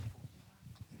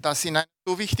das in einer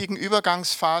so wichtigen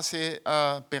Übergangsphase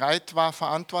bereit war,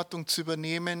 Verantwortung zu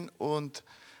übernehmen und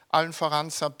allen voran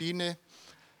Sabine,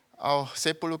 auch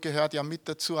Seppolo gehört ja mit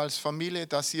dazu als Familie,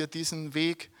 dass ihr diesen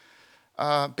Weg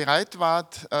bereit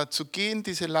wart zu gehen,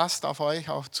 diese Last auf euch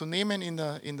auch zu nehmen in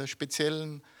der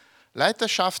speziellen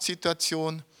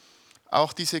Leiterschaftssituation,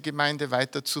 auch diese Gemeinde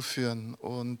weiterzuführen.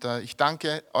 Und ich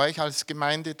danke euch als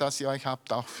Gemeinde, dass ihr euch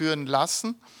habt auch führen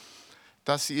lassen,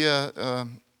 dass ihr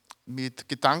mit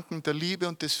Gedanken der Liebe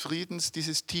und des Friedens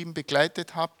dieses Team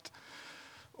begleitet habt.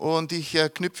 Und ich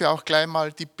knüpfe auch gleich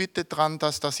mal die Bitte dran,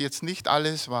 dass das jetzt nicht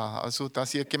alles war. Also,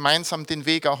 dass ihr gemeinsam den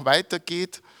Weg auch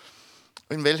weitergeht,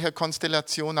 in welcher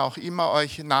Konstellation auch immer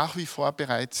euch nach wie vor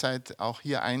bereit seid, auch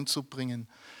hier einzubringen.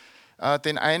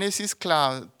 Denn eines ist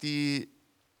klar,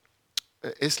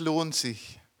 es lohnt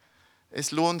sich.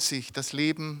 Es lohnt sich, das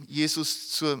Leben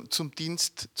Jesus zum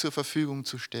Dienst zur Verfügung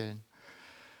zu stellen.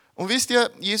 Und wisst ihr,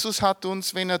 Jesus hat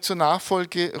uns, wenn er zur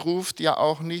Nachfolge ruft, ja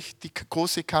auch nicht die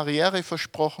große Karriere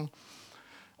versprochen.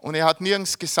 Und er hat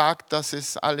nirgends gesagt, dass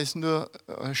es alles nur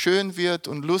schön wird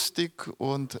und lustig.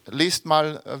 Und lest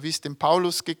mal, wie es dem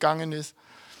Paulus gegangen ist,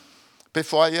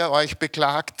 bevor ihr euch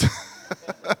beklagt.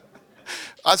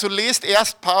 Also lest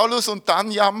erst Paulus und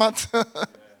dann jammert,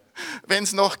 wenn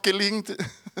es noch gelingt.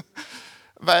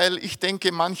 Weil ich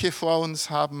denke, manche vor uns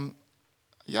haben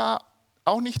ja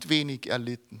auch nicht wenig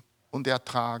erlitten und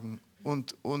ertragen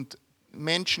und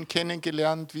Menschen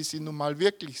kennengelernt, wie sie nun mal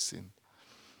wirklich sind.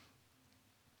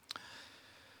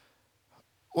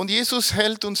 Und Jesus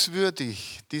hält uns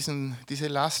würdig, diese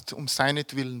Last um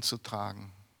seinetwillen zu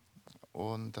tragen.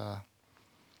 Und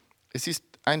es ist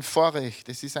ein Vorrecht,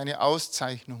 es ist eine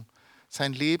Auszeichnung,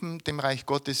 sein Leben dem Reich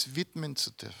Gottes widmen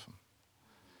zu dürfen.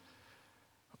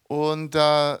 Und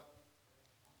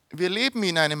wir leben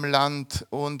in einem Land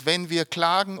und wenn wir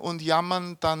klagen und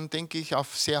jammern, dann denke ich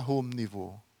auf sehr hohem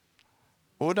Niveau.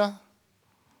 Oder?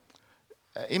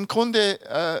 Im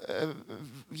Grunde,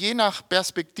 je nach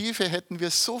Perspektive hätten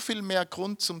wir so viel mehr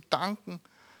Grund zum Danken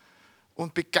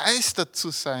und begeistert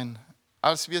zu sein,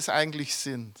 als wir es eigentlich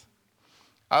sind.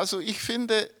 Also ich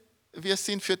finde, wir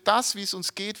sind für das, wie es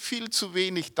uns geht, viel zu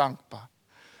wenig dankbar,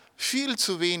 viel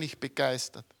zu wenig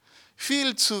begeistert,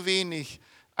 viel zu wenig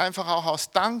einfach auch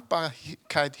aus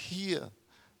Dankbarkeit hier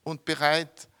und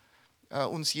bereit,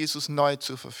 uns Jesus neu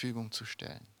zur Verfügung zu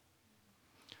stellen.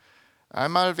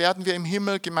 Einmal werden wir im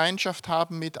Himmel Gemeinschaft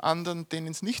haben mit anderen, denen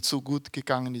es nicht so gut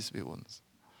gegangen ist wie uns.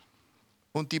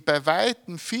 Und die bei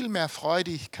Weitem viel mehr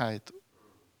Freudigkeit,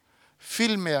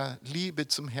 viel mehr Liebe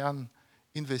zum Herrn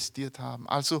investiert haben.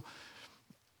 Also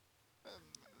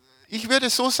ich würde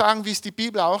so sagen, wie es die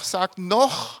Bibel auch sagt,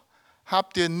 noch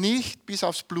habt ihr nicht bis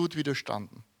aufs Blut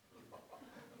widerstanden.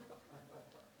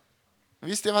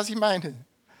 Wisst ihr, was ich meine?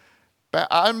 Bei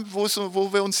allem,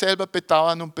 wo wir uns selber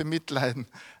bedauern und bemitleiden.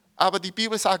 Aber die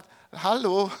Bibel sagt,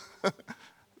 hallo,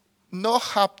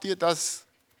 noch habt ihr das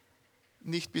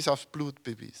nicht bis aufs Blut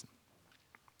bewiesen.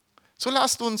 So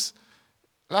lasst uns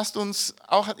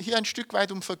auch hier ein Stück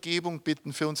weit um Vergebung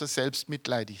bitten für unsere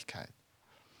Selbstmitleidigkeit.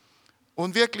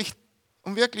 Und wirklich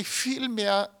viel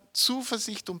mehr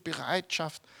Zuversicht und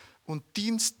Bereitschaft und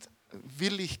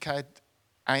Dienstwilligkeit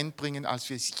einbringen, als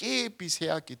wir es je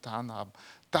bisher getan haben.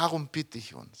 Darum bitte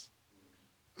ich uns.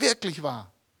 Wirklich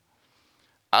wahr.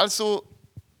 Also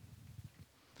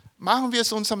machen wir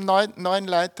es unserem neuen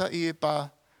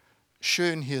Leiter-Ehepaar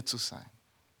schön, hier zu sein.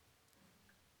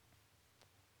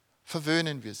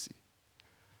 Verwöhnen wir sie.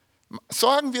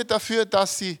 Sorgen wir dafür,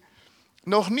 dass sie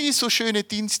noch nie so schöne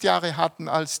Dienstjahre hatten,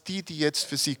 als die jetzt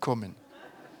für sie kommen.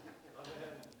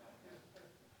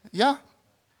 Ja,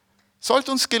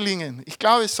 sollte uns gelingen. Ich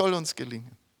glaube, es soll uns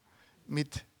gelingen.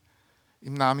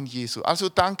 Im Namen Jesu. Also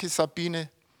danke Sabine.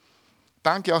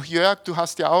 Danke auch Jörg, du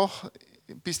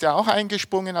bist ja auch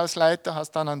eingesprungen als Leiter,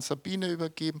 hast dann an Sabine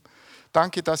übergeben.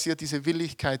 Danke, dass ihr diese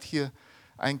Willigkeit hier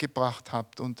eingebracht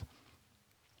habt. Und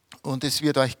es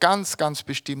wird euch ganz, ganz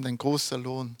bestimmt ein großer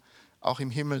Lohn auch im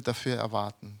Himmel dafür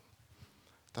erwarten.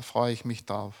 Da freue ich mich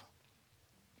drauf.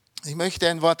 Ich möchte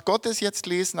ein Wort Gottes jetzt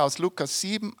lesen aus Lukas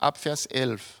 7 ab Vers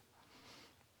 11.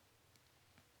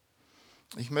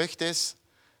 Ich möchte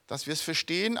dass wir es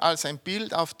verstehen als ein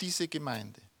Bild auf diese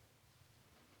Gemeinde.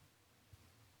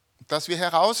 Dass wir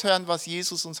heraushören, was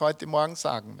Jesus uns heute Morgen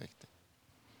sagen möchte.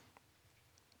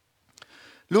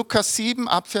 Lukas 7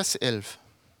 ab Vers 11.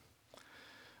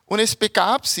 Und es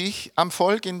begab sich am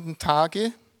folgenden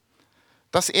Tage,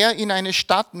 dass er in eine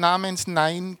Stadt namens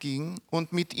Nain ging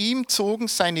und mit ihm zogen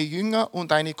seine Jünger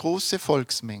und eine große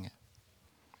Volksmenge.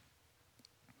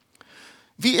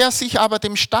 Wie er sich aber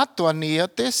dem Stadttor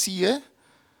näherte, siehe,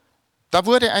 da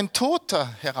wurde ein Toter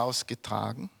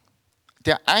herausgetragen,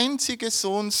 der einzige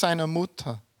Sohn seiner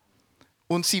Mutter,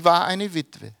 und sie war eine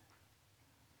Witwe.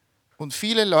 Und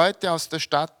viele Leute aus der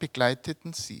Stadt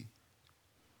begleiteten sie.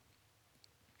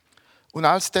 Und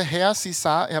als der Herr sie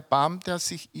sah, erbarmte er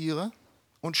sich ihrer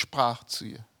und sprach zu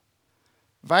ihr: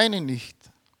 Weine nicht.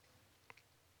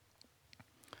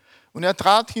 Und er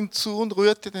trat hinzu und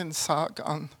rührte den Sarg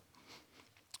an.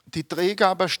 Die Träger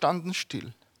aber standen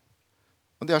still.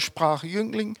 Und er sprach: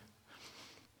 Jüngling,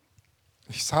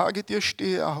 ich sage dir,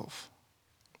 stehe auf.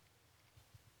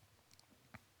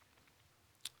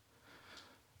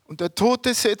 Und der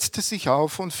Tote setzte sich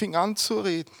auf und fing an zu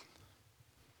reden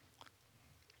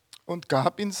und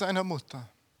gab ihn seiner Mutter.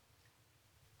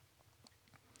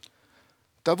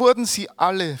 Da wurden sie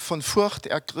alle von Furcht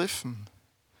ergriffen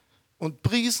und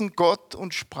priesen Gott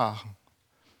und sprachen: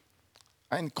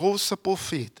 Ein großer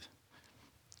Prophet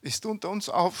ist unter uns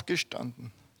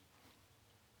aufgestanden.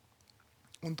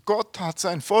 Und Gott hat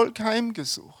sein Volk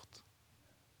heimgesucht.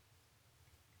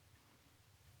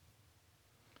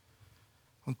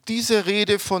 Und diese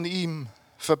Rede von ihm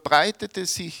verbreitete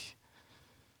sich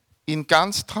in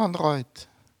ganz Tranreuth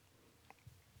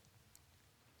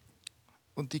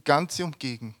und die ganze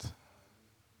Umgegend.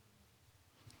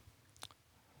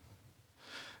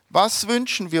 Was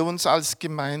wünschen wir uns als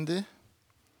Gemeinde,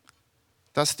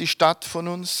 dass die Stadt von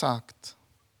uns sagt?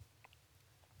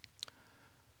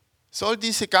 Soll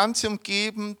diese ganze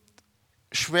Umgebung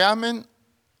schwärmen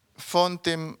von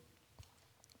dem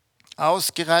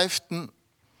ausgereiften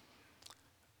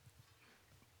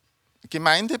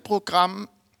Gemeindeprogramm,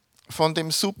 von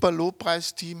dem super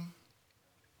Lobpreisteam,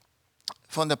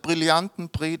 von der brillanten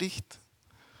Predigt?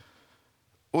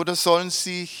 Oder soll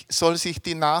sich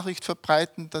die Nachricht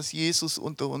verbreiten, dass Jesus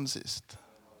unter uns ist?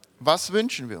 Was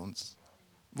wünschen wir uns?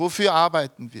 Wofür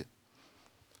arbeiten wir?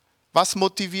 Was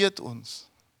motiviert uns?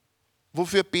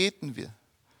 Wofür beten wir?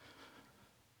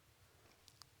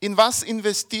 In was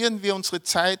investieren wir unsere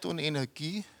Zeit und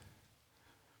Energie?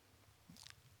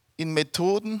 In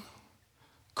Methoden,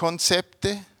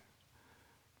 Konzepte,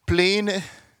 Pläne,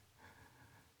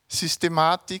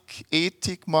 Systematik,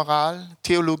 Ethik, Moral,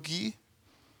 Theologie?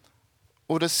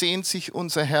 Oder sehnt sich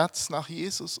unser Herz nach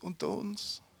Jesus unter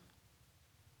uns?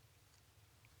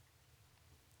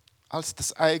 Als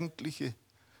das Eigentliche,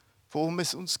 worum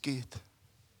es uns geht.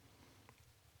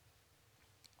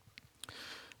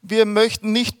 Wir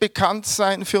möchten nicht bekannt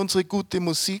sein für unsere gute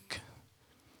Musik,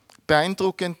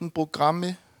 beeindruckenden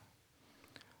Programme,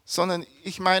 sondern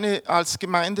ich meine, als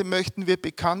Gemeinde möchten wir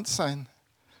bekannt sein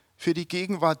für die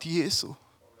Gegenwart Jesu,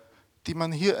 die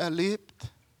man hier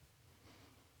erlebt.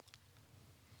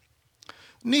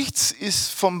 Nichts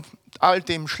ist von all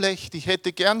dem schlecht. Ich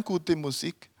hätte gern gute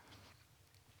Musik,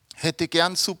 hätte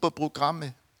gern super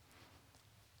Programme,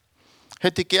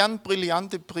 hätte gern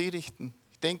brillante Predigten.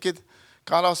 Ich denke,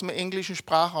 gerade aus dem englischen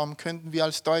Sprachraum könnten wir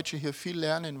als Deutsche hier viel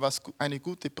lernen, was eine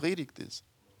gute Predigt ist.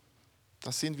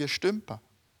 Da sind wir Stümper.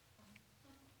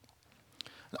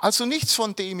 Also nichts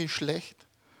von dem ist schlecht.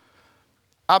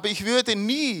 Aber ich würde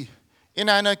nie in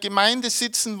einer Gemeinde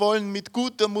sitzen wollen mit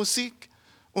guter Musik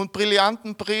und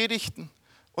brillanten Predigten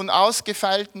und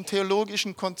ausgefeilten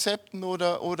theologischen Konzepten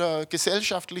oder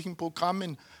gesellschaftlichen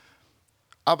Programmen.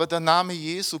 Aber der Name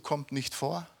Jesu kommt nicht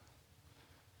vor.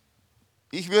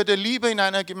 Ich würde lieber in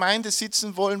einer Gemeinde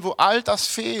sitzen wollen, wo all das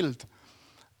fehlt,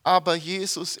 aber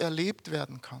Jesus erlebt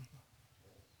werden kann.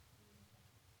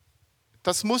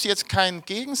 Das muss jetzt kein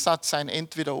Gegensatz sein,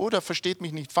 entweder oder, versteht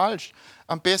mich nicht falsch.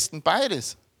 Am besten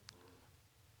beides.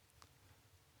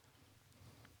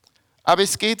 Aber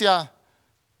es geht ja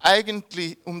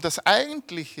eigentlich um das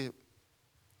Eigentliche,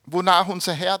 wonach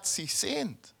unser Herz sich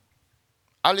sehnt.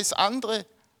 Alles andere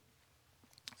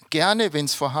gerne, wenn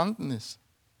es vorhanden ist.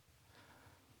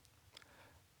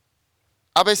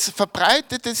 Aber es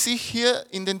verbreitete sich hier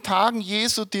in den Tagen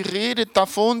Jesu die Rede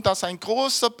davon, dass ein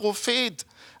großer Prophet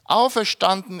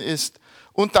auferstanden ist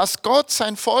und dass Gott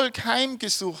sein Volk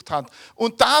heimgesucht hat.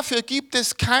 Und dafür gibt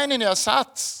es keinen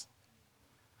Ersatz.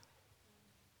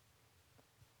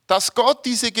 Dass Gott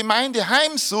diese Gemeinde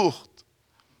heimsucht,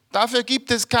 dafür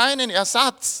gibt es keinen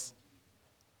Ersatz.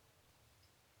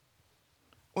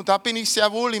 Und da bin ich sehr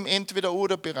wohl im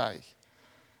Entweder-oder-Bereich,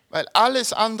 weil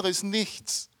alles andere ist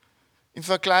nichts im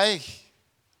Vergleich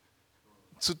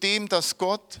zu dem, dass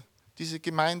Gott diese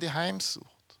Gemeinde heimsucht.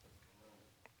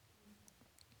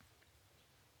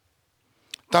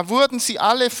 Da wurden sie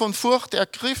alle von Furcht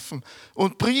ergriffen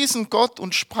und priesen Gott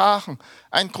und sprachen: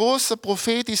 Ein großer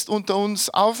Prophet ist unter uns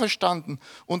auferstanden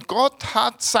und Gott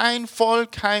hat sein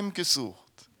Volk heimgesucht.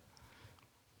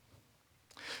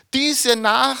 Diese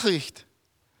Nachricht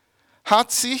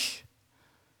hat sich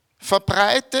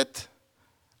verbreitet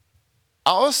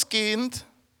ausgehend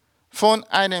von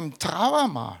einem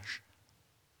Trauermarsch,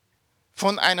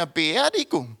 von einer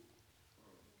Beerdigung.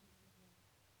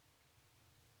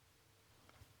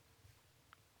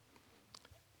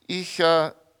 Ich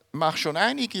mache schon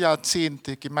einige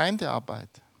Jahrzehnte Gemeindearbeit.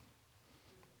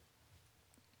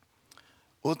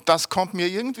 Und das kommt mir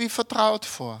irgendwie vertraut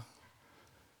vor,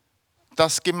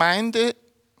 dass Gemeinde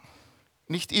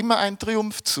nicht immer ein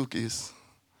Triumphzug ist,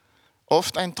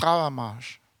 oft ein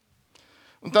Trauermarsch.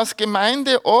 Und dass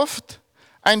Gemeinde oft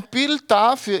ein Bild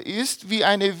dafür ist, wie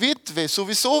eine Witwe,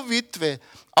 sowieso Witwe,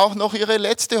 auch noch ihre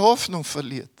letzte Hoffnung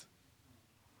verliert.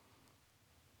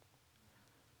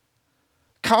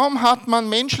 Kaum hat man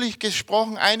menschlich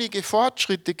gesprochen einige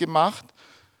Fortschritte gemacht,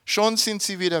 schon sind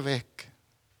sie wieder weg.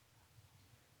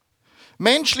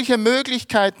 Menschliche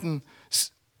Möglichkeiten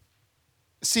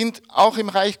sind auch im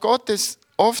Reich Gottes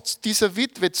oft dieser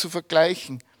Witwe zu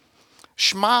vergleichen,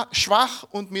 schwach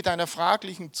und mit einer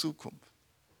fraglichen Zukunft.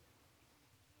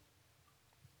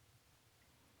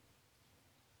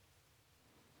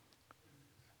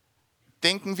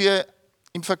 Denken wir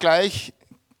im Vergleich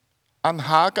an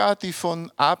Hagar, die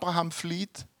von Abraham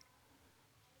flieht.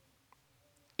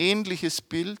 Ähnliches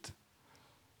Bild,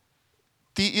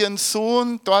 die ihren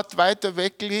Sohn dort weiter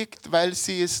weglegt, weil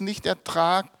sie es nicht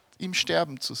ertragt, ihm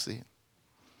sterben zu sehen.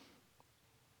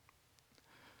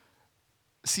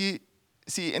 Sie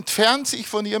entfernt sich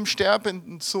von ihrem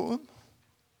sterbenden Sohn.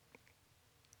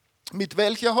 Mit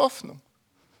welcher Hoffnung?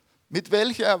 Mit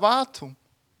welcher Erwartung?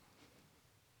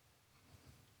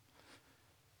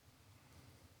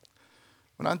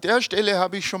 Und an der Stelle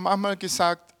habe ich schon manchmal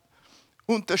gesagt,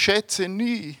 unterschätze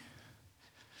nie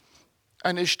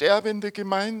eine sterbende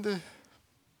Gemeinde,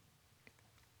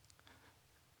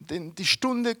 denn die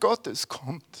Stunde Gottes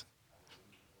kommt.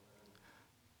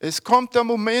 Es kommt der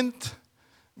Moment,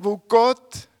 wo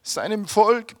Gott seinem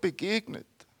Volk begegnet.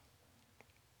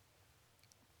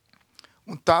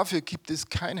 Und dafür gibt es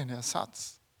keinen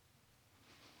Ersatz.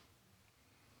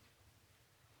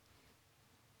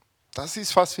 Das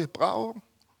ist, was wir brauchen.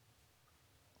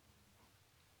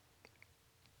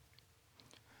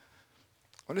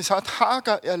 Und es hat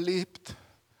Hagar erlebt.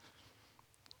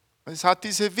 Es hat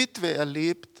diese Witwe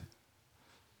erlebt.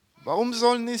 Warum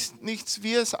sollen nicht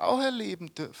wir es auch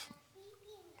erleben dürfen?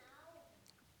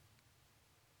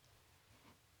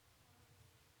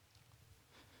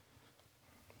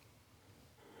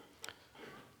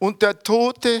 Und der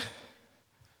Tote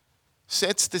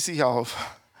setzte sich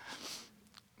auf.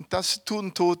 Das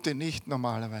tun Tote nicht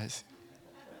normalerweise.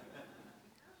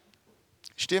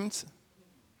 Stimmt's?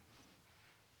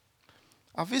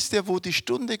 Aber wisst ihr, wo die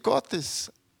Stunde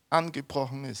Gottes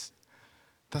angebrochen ist?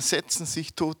 Da setzen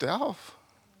sich Tote auf.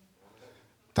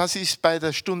 Das ist bei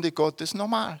der Stunde Gottes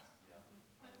normal.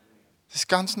 Das ist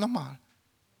ganz normal.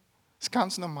 Das ist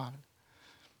ganz normal.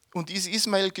 Und ist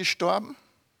Ismael gestorben?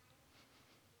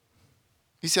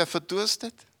 Ist er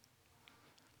verdurstet?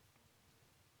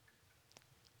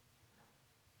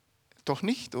 Doch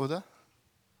nicht, oder?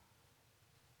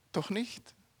 Doch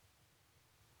nicht.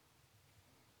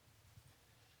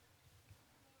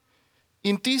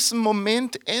 In diesem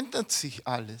Moment ändert sich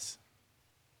alles.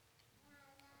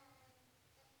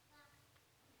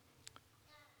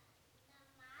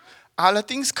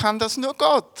 Allerdings kann das nur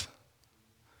Gott.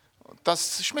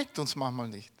 Das schmeckt uns manchmal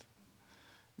nicht.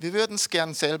 Wir würden es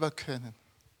gern selber können.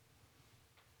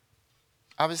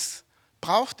 Aber es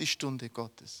braucht die Stunde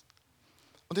Gottes.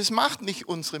 Und es macht nicht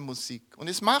unsere Musik und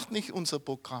es macht nicht unser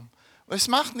Programm und es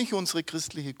macht nicht unsere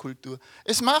christliche Kultur.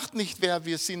 Es macht nicht, wer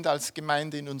wir sind als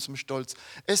Gemeinde in unserem Stolz.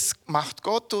 Es macht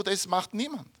Gott oder es macht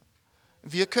niemand.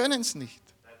 Wir können es nicht.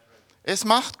 Es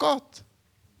macht Gott.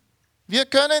 Wir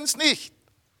können es nicht.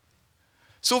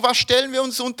 So was stellen wir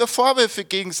uns unter Vorwürfe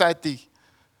gegenseitig.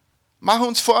 Machen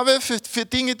uns Vorwürfe für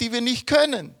Dinge, die wir nicht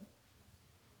können.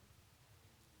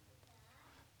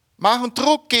 Machen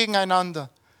Druck gegeneinander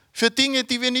für Dinge,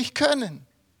 die wir nicht können.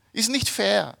 Ist nicht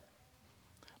fair.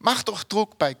 Mach doch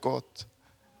Druck bei Gott.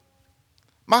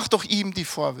 Mach doch ihm die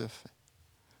Vorwürfe.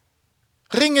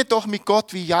 Ringe doch mit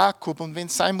Gott wie Jakob und wenn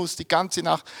es sein muss, die ganze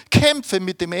Nacht. Kämpfe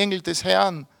mit dem Engel des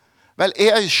Herrn, weil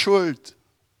er ist schuld.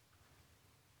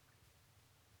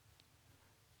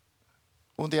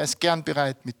 Und er ist gern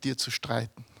bereit, mit dir zu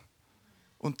streiten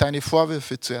und deine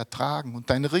Vorwürfe zu ertragen und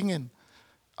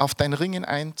auf dein Ringen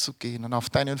einzugehen und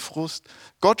auf deinen Frust.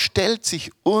 Gott stellt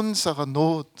sich unserer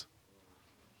Not.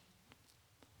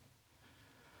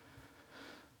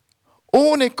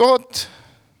 Ohne Gott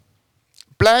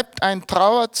bleibt ein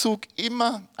Trauerzug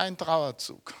immer ein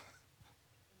Trauerzug.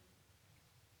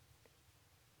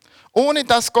 Ohne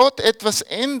dass Gott etwas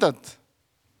ändert,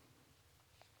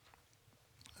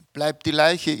 bleibt die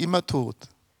Leiche immer tot.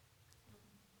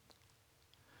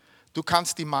 Du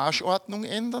kannst die Marschordnung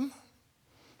ändern.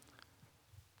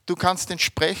 Du kannst den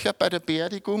Sprecher bei der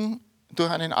Beerdigung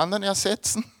durch einen anderen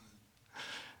ersetzen.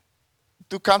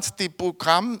 Du kannst den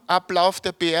Programmablauf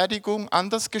der Beerdigung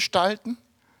anders gestalten.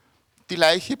 Die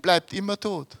Leiche bleibt immer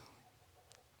tot.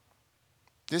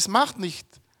 Das macht nicht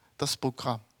das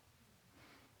Programm.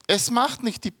 Es macht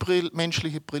nicht die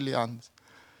menschliche Brillanz.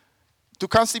 Du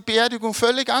kannst die Beerdigung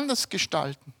völlig anders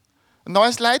gestalten. Ein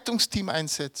neues Leitungsteam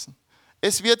einsetzen.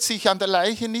 Es wird sich an der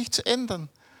Leiche nichts ändern.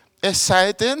 Es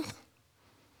sei denn,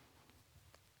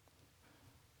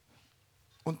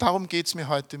 und darum geht es mir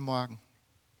heute Morgen,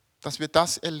 dass wir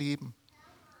das erleben.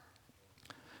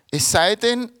 Es sei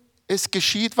denn, es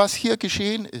geschieht, was hier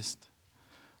geschehen ist.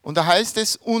 Und da heißt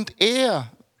es, und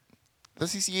er,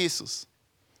 das ist Jesus,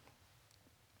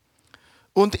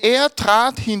 und er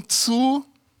trat hinzu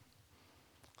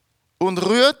und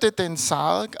rührte den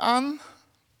Sarg an,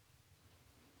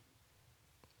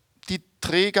 die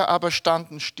Träger aber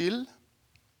standen still,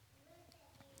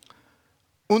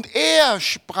 und er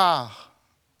sprach,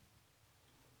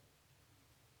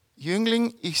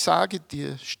 Jüngling, ich sage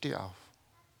dir, steh auf.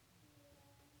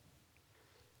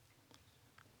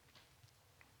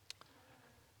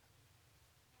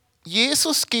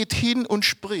 Jesus geht hin und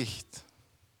spricht.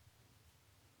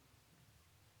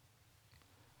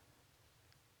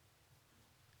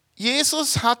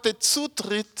 Jesus hatte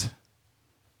Zutritt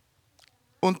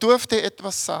und durfte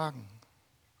etwas sagen.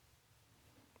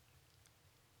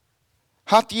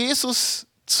 Hat Jesus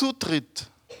Zutritt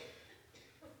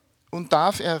und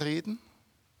darf er reden?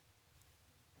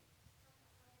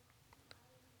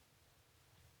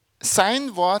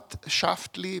 Sein Wort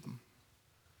schafft Leben.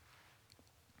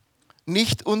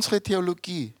 Nicht unsere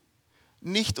Theologie,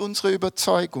 nicht unsere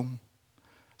Überzeugung,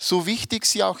 so wichtig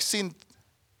sie auch sind.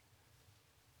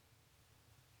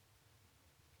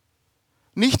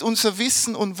 Nicht unser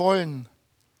Wissen und Wollen.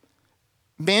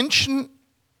 Menschen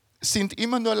sind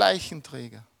immer nur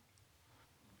Leichenträger.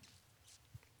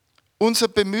 Unser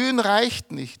Bemühen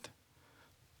reicht nicht.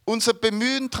 Unser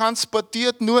Bemühen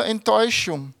transportiert nur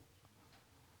Enttäuschung.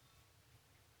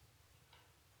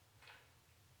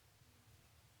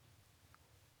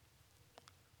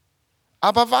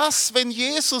 Aber was, wenn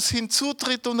Jesus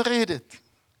hinzutritt und redet?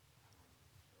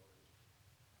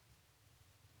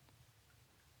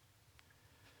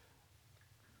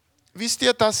 Wisst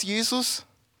ihr, dass Jesus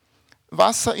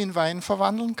Wasser in Wein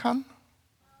verwandeln kann?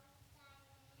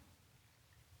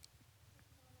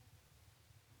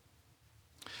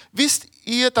 Wisst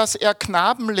ihr, dass er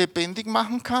Knaben lebendig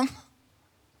machen kann?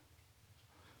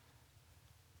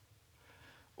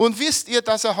 Und wisst ihr,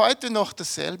 dass er heute noch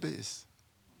dasselbe ist?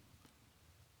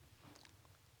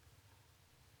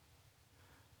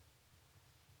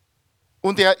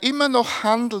 Und er immer noch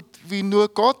handelt, wie nur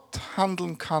Gott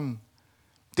handeln kann.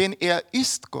 Denn er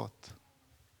ist Gott.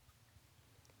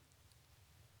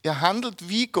 Er handelt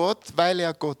wie Gott, weil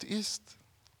er Gott ist.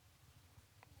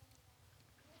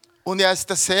 Und er ist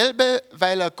dasselbe,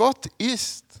 weil er Gott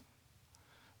ist.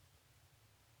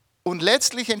 Und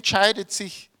letztlich entscheidet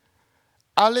sich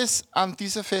alles an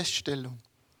dieser Feststellung.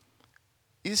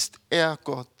 Ist er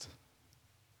Gott?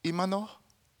 Immer noch?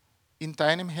 In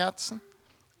deinem Herzen?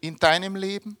 In deinem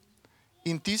Leben?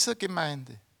 In dieser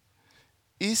Gemeinde?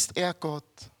 Ist er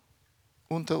Gott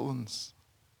unter uns?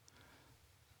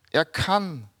 Er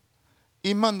kann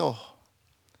immer noch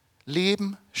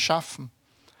Leben schaffen.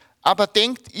 Aber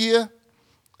denkt ihr,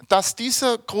 dass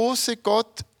dieser große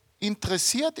Gott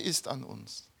interessiert ist an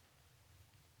uns?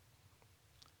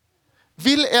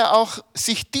 Will er auch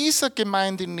sich dieser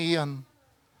Gemeinde nähern?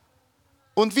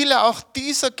 Und will er auch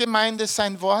dieser Gemeinde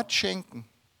sein Wort schenken?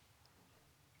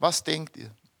 Was denkt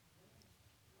ihr?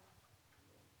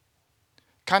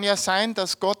 Kann ja sein,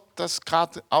 dass Gott das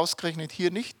gerade ausgerechnet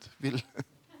hier nicht will.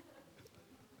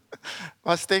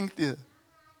 Was denkt ihr?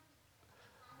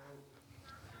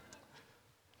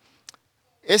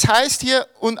 Es heißt hier,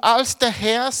 und als der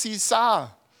Herr sie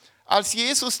sah, als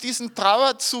Jesus diesen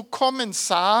Trauerzug kommen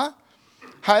sah,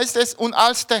 heißt es, und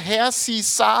als der Herr sie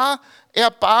sah,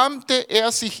 erbarmte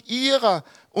er sich ihrer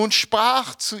und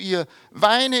sprach zu ihr,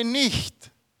 weine nicht.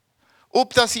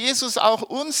 Ob das Jesus auch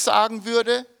uns sagen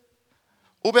würde,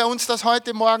 ob er uns das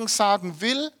heute Morgen sagen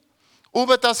will, ob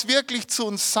er das wirklich zu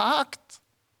uns sagt,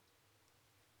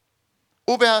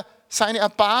 ob er sein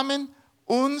Erbarmen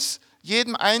uns,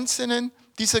 jedem Einzelnen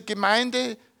dieser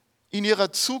Gemeinde in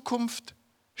ihrer Zukunft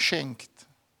schenkt.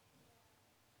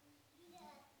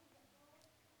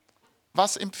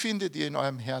 Was empfindet ihr in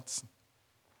eurem Herzen?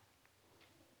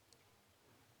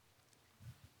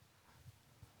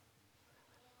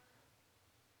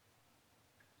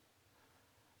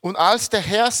 Und als der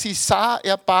Herr sie sah,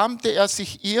 erbarmte er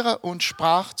sich ihrer und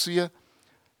sprach zu ihr,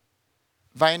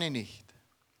 weine nicht.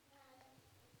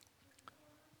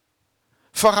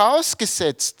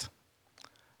 Vorausgesetzt,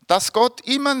 dass Gott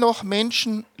immer noch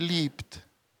Menschen liebt.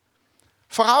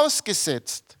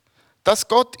 Vorausgesetzt, dass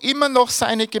Gott immer noch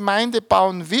seine Gemeinde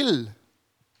bauen will,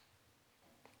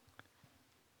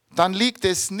 dann liegt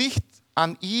es nicht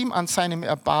an ihm, an seinem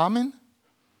Erbarmen.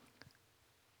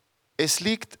 Es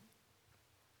liegt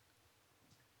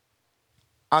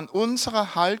an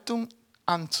unserer Haltung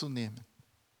anzunehmen.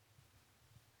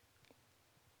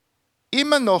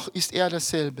 Immer noch ist er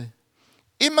derselbe.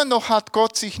 Immer noch hat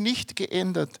Gott sich nicht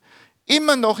geändert.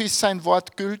 Immer noch ist sein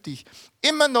Wort gültig.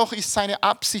 Immer noch ist seine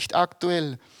Absicht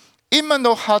aktuell. Immer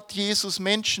noch hat Jesus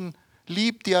Menschen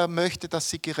lieb, die er möchte, dass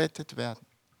sie gerettet werden.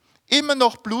 Immer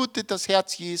noch blutet das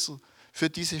Herz Jesu für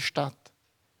diese Stadt.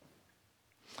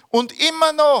 Und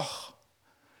immer noch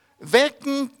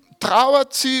wecken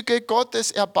Trauerzüge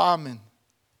Gottes Erbarmen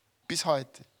bis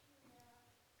heute.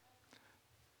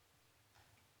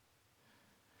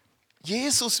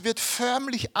 Jesus wird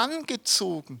förmlich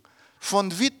angezogen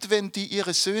von Witwen, die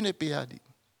ihre Söhne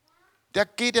beerdigen. Der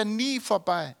geht ja nie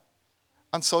vorbei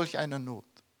an solch einer Not.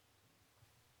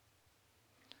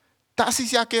 Das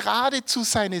ist ja geradezu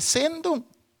seine Sendung.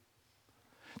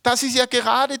 Das ist ja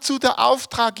geradezu der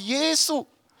Auftrag Jesu.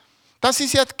 Das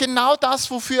ist ja genau das,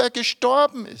 wofür er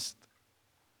gestorben ist.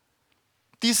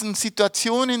 Diesen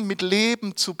Situationen mit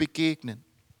Leben zu begegnen.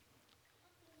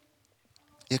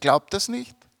 Ihr glaubt das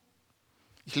nicht?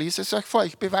 Ich lese es euch vor,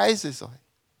 ich beweise es euch.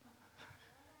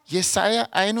 Jesaja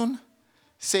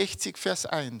 61, Vers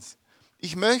 1.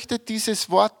 Ich möchte dieses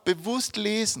Wort bewusst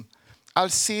lesen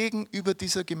als Segen über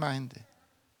dieser Gemeinde.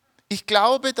 Ich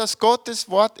glaube, dass Gottes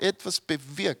Wort etwas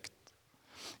bewirkt.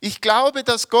 Ich glaube,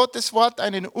 dass Gottes Wort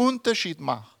einen Unterschied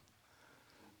macht,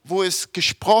 wo es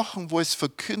gesprochen, wo es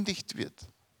verkündigt wird.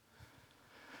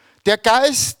 Der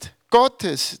Geist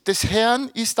Gottes, des Herrn,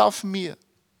 ist auf mir,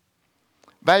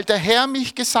 weil der Herr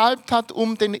mich gesalbt hat,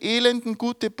 um den Elenden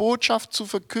gute Botschaft zu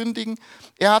verkündigen.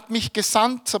 Er hat mich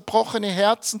gesandt, zerbrochene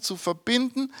Herzen zu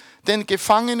verbinden, den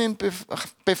Gefangenen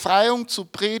Befreiung zu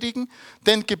predigen,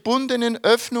 den Gebundenen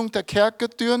Öffnung der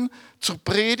Kerkertüren zu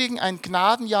predigen, ein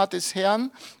Gnadenjahr des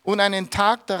Herrn und einen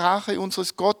Tag der Rache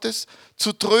unseres Gottes,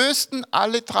 zu trösten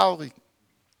alle Traurigen.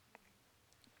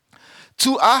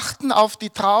 Zu achten auf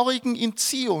die Traurigen in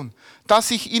Zion,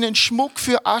 dass ich ihnen Schmuck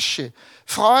für Asche,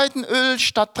 Freudenöl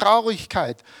statt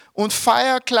Traurigkeit und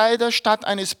Feierkleider statt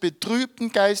eines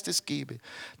betrübten Geistes gebe,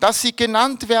 dass sie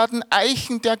genannt werden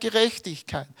Eichen der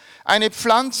Gerechtigkeit, eine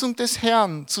Pflanzung des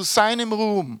Herrn zu seinem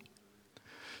Ruhm.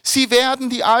 Sie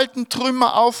werden die alten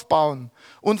Trümmer aufbauen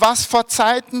und was vor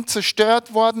Zeiten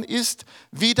zerstört worden ist,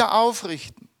 wieder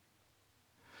aufrichten.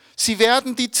 Sie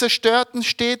werden die zerstörten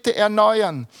Städte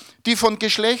erneuern, die von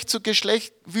Geschlecht zu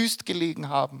Geschlecht wüst gelegen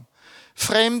haben.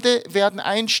 Fremde werden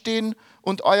einstehen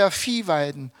und euer Vieh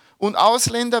weiden, und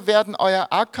Ausländer werden euer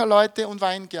Ackerleute und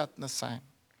Weingärtner sein.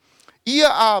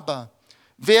 Ihr aber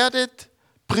werdet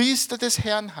Priester des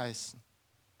Herrn heißen,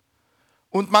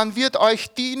 und man wird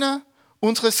euch Diener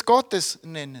unseres Gottes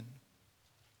nennen.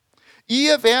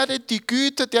 Ihr werdet die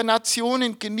Güter der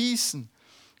Nationen genießen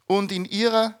und in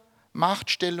ihrer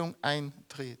Machtstellung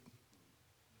eintreten.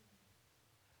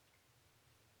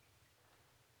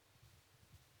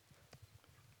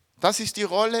 Das ist die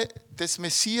Rolle des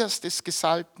Messias, des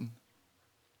Gesalbten.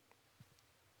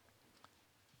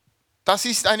 Das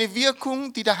ist eine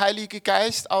Wirkung, die der Heilige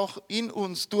Geist auch in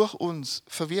uns, durch uns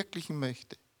verwirklichen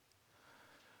möchte.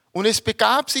 Und es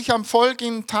begab sich am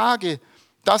folgenden Tage,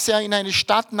 dass er in eine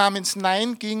Stadt namens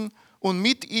Nain ging und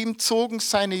mit ihm zogen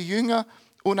seine Jünger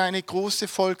und eine große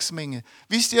Volksmenge.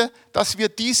 Wisst ihr, dass wir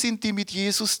die sind, die mit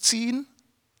Jesus ziehen?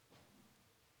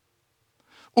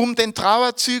 Um den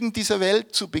Trauerzügen dieser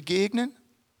Welt zu begegnen?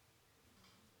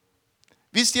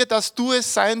 Wisst ihr, dass du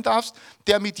es sein darfst,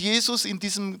 der mit Jesus in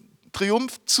diesem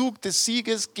Triumphzug des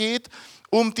Sieges geht,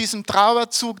 um diesem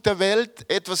Trauerzug der Welt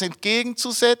etwas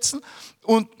entgegenzusetzen?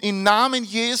 Und im Namen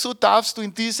Jesu darfst du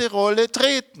in diese Rolle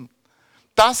treten.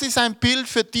 Das ist ein Bild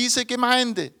für diese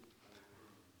Gemeinde.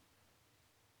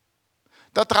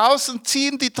 Da draußen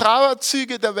ziehen die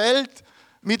Trauerzüge der Welt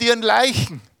mit ihren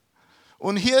Leichen.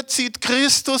 Und hier zieht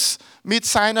Christus mit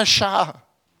seiner Schar.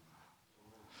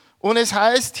 Und es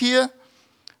heißt hier,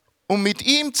 und mit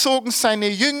ihm zogen seine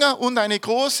Jünger und eine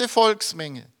große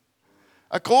Volksmenge.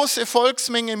 Eine große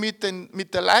Volksmenge mit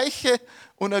der Leiche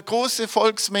und eine große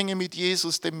Volksmenge mit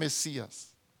Jesus, dem Messias.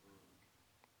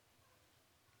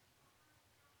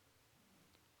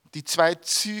 Die zwei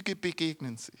Züge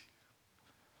begegnen sich.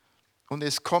 Und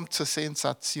es kommt zur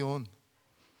Sensation.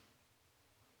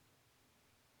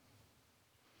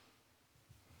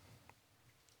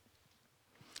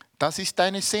 Das ist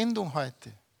deine Sendung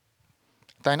heute,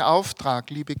 dein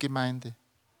Auftrag, liebe Gemeinde.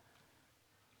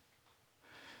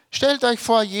 Stellt euch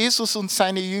vor, Jesus und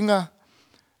seine Jünger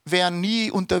wären nie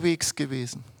unterwegs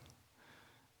gewesen.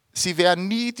 Sie wären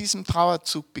nie diesem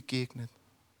Trauerzug begegnet.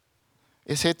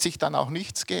 Es hätte sich dann auch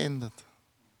nichts geändert.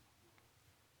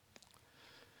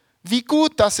 Wie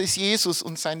gut, dass es Jesus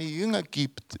und seine Jünger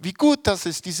gibt. Wie gut, dass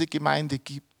es diese Gemeinde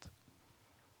gibt.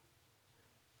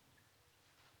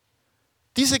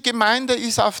 Diese Gemeinde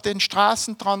ist auf den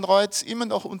Straßen Traunreuz immer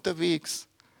noch unterwegs,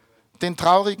 den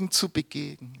Traurigen zu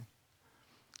begegnen.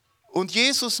 Und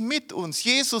Jesus mit uns,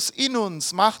 Jesus in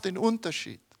uns macht den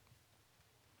Unterschied.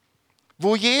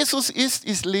 Wo Jesus ist,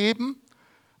 ist Leben.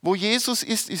 Wo Jesus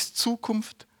ist, ist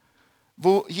Zukunft.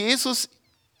 Wo Jesus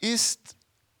ist,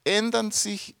 ändern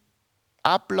sich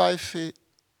Abläufe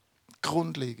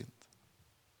grundlegend.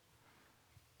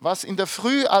 Was in der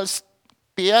Früh als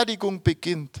Beerdigung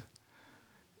beginnt,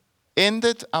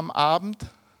 endet am Abend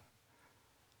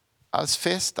als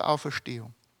Fest der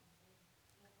Auferstehung.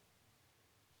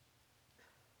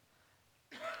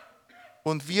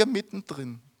 Und wir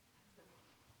mittendrin.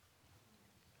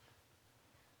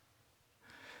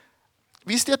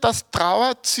 Wisst ihr, dass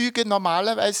Trauerzüge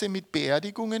normalerweise mit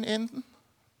Beerdigungen enden?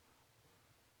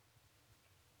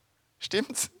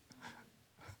 Stimmt's?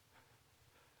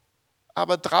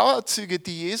 Aber Trauerzüge,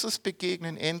 die Jesus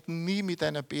begegnen, enden nie mit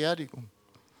einer Beerdigung.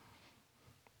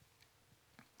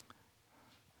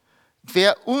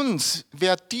 Wer uns,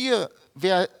 wer dir,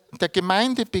 wer der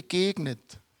Gemeinde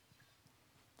begegnet,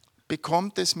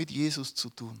 bekommt es mit Jesus zu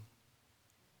tun.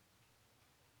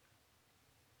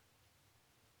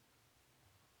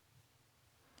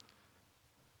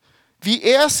 Wie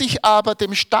er sich aber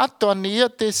dem Stadttor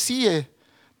näherte, siehe,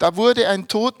 da wurde ein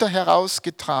Toter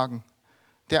herausgetragen,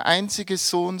 der einzige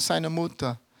Sohn seiner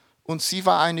Mutter, und sie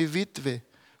war eine Witwe,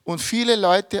 und viele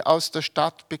Leute aus der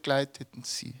Stadt begleiteten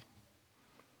sie.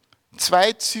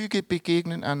 Zwei Züge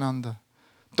begegnen einander.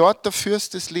 Dort der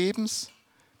Fürst des Lebens,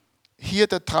 hier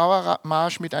der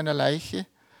Trauermarsch mit einer Leiche.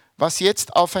 Was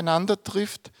jetzt aufeinander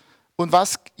trifft und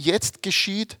was jetzt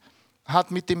geschieht,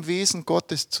 hat mit dem Wesen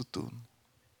Gottes zu tun.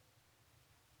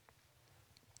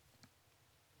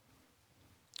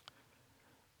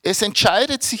 Es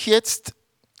entscheidet sich jetzt,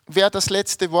 wer das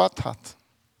letzte Wort hat.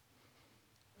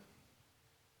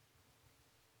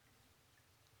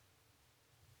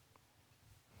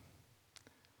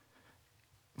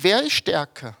 Wer ist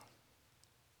stärker?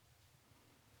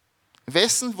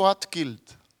 Wessen Wort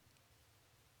gilt?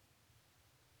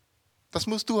 Das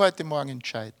musst du heute Morgen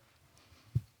entscheiden.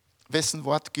 Wessen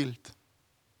Wort gilt?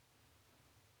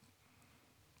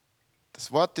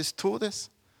 Das Wort des Todes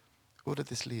oder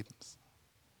des Lebens?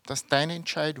 Das ist deine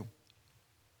Entscheidung.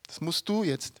 Das musst du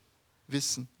jetzt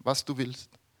wissen, was du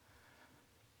willst.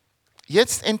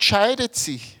 Jetzt entscheidet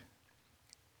sich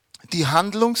die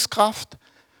Handlungskraft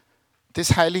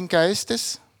des Heiligen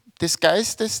Geistes, des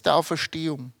Geistes der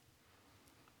Auferstehung.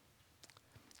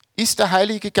 Ist der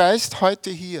Heilige Geist heute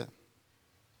hier?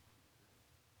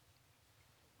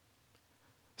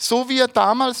 So wie er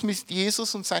damals mit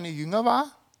Jesus und seine Jünger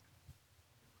war?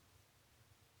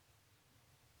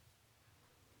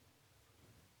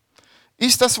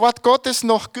 Ist das Wort Gottes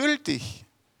noch gültig,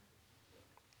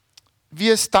 wie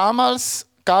es damals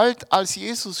galt, als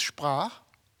Jesus sprach?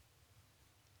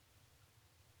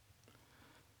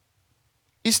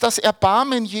 Ist das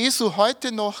Erbarmen Jesu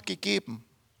heute noch gegeben?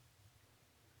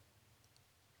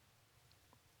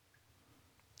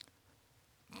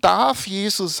 Darf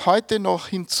Jesus heute noch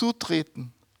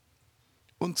hinzutreten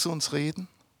und zu uns reden?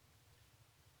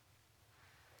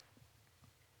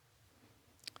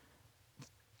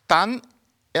 Dann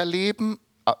erleben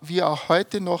wir auch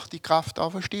heute noch die Kraft der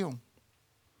Auferstehung.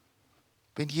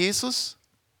 Wenn Jesus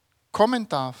kommen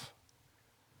darf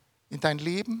in dein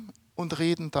Leben und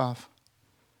reden darf,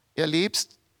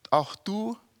 erlebst auch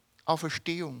du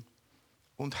Auferstehung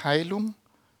und Heilung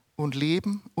und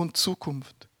Leben und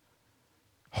Zukunft.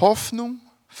 Hoffnung,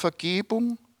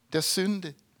 Vergebung der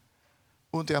Sünde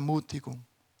und Ermutigung.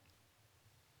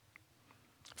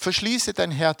 Verschließe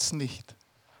dein Herz nicht,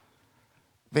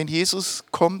 wenn Jesus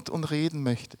kommt und reden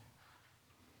möchte.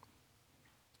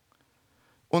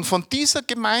 Und von dieser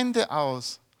Gemeinde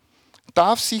aus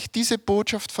darf sich diese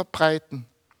Botschaft verbreiten,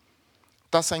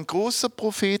 dass ein großer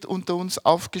Prophet unter uns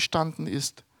aufgestanden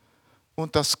ist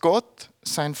und dass Gott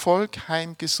sein Volk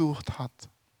heimgesucht hat.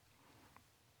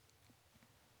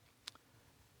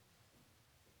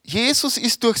 Jesus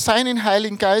ist durch seinen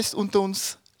Heiligen Geist unter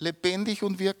uns lebendig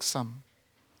und wirksam.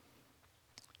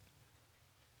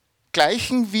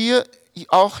 Gleichen wir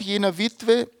auch jener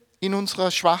Witwe in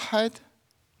unserer Schwachheit?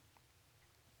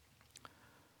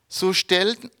 So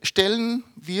stellen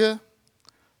wir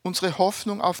unsere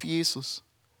Hoffnung auf Jesus.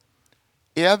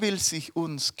 Er will sich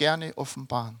uns gerne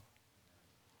offenbaren.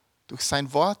 Durch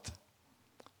sein Wort,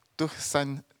 durch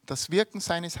das Wirken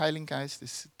seines Heiligen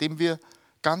Geistes, dem wir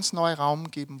ganz neu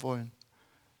Raum geben wollen.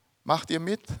 Macht ihr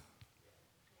mit?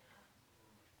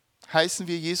 Heißen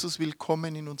wir Jesus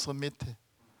willkommen in unserer Mitte,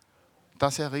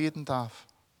 dass er reden darf.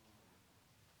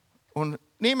 Und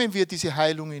nehmen wir diese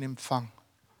Heilung in Empfang.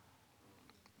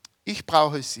 Ich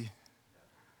brauche sie.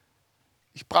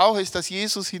 Ich brauche es, dass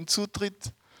Jesus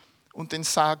hinzutritt und den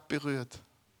Sarg berührt.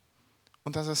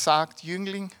 Und dass er sagt,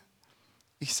 Jüngling,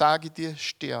 ich sage dir,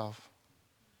 steh auf.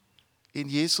 In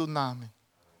Jesu Namen.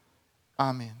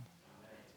 Amen.